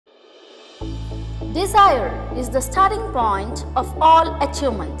Desire is the starting point of all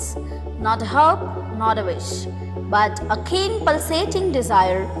achievements, not a hope, not a wish, but a keen pulsating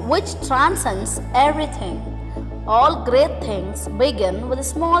desire which transcends everything. All great things begin with a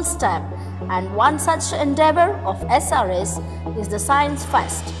small step, and one such endeavor of SRS is the Science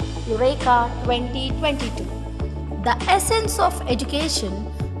Fest, Eureka 2022. The essence of education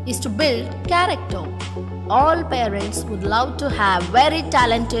is to build character. All parents would love to have very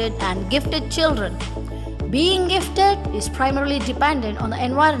talented and gifted children. Being gifted is primarily dependent on the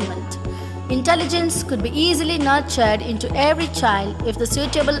environment. Intelligence could be easily nurtured into every child if the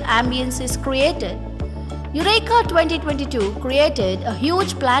suitable ambience is created. Eureka 2022 created a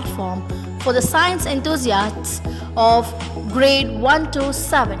huge platform for the science enthusiasts of grade 1 to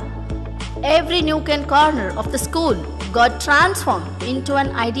 7. Every nook and corner of the school got transformed into an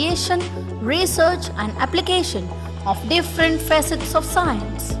ideation, research and application of different facets of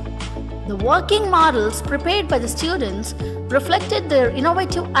science. The working models prepared by the students reflected their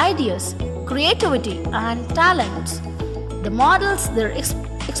innovative ideas, creativity and talents. The models, their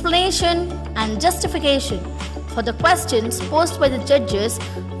explanation and justification for the questions posed by the judges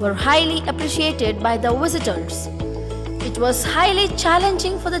were highly appreciated by the visitors. It was highly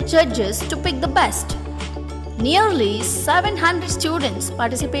challenging for the judges to pick the best. Nearly 700 students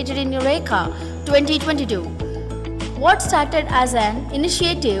participated in Eureka 2022. What started as an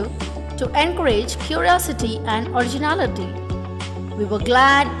initiative to encourage curiosity and originality. We were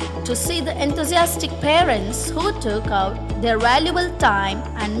glad to see the enthusiastic parents who took out their valuable time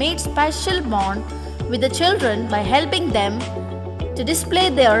and made special bond with the children by helping them to display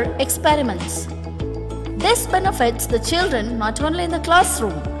their experiments. This benefits the children not only in the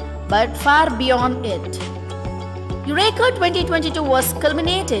classroom but far beyond it. Eureka 2022 was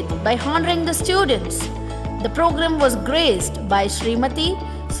culminated by honoring the students. The program was graced by Srimati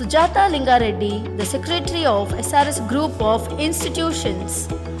Sujata Lingareddy, the Secretary of SRS Group of Institutions.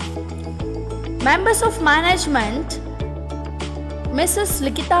 Members of management, Mrs.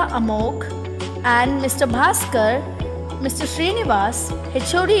 Likita Amok and Mr. Bhaskar, Mr. Srinivas,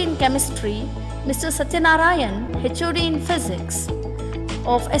 HOD in Chemistry, Mr. Satyanarayan, HOD in Physics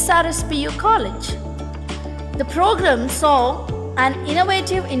of SRS PU College. The program saw an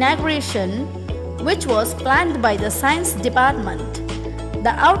innovative inauguration which was planned by the Science Department.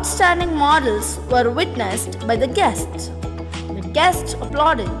 The outstanding models were witnessed by the guests. The guests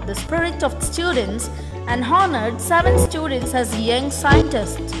applauded the spirit of the students and honored 7 students as young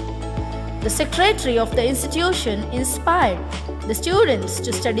scientists. The secretary of the institution inspired the students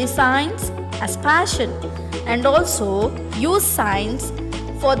to study science as passion and also use science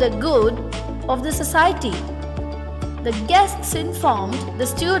for the good of the society. The guests informed the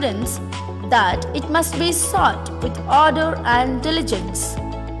students that it must be sought with order and diligence.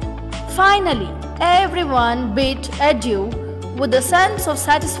 Finally, everyone bid adieu with a sense of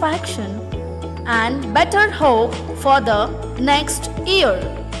satisfaction and better hope for the next year.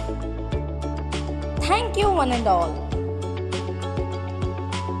 Thank you one and all.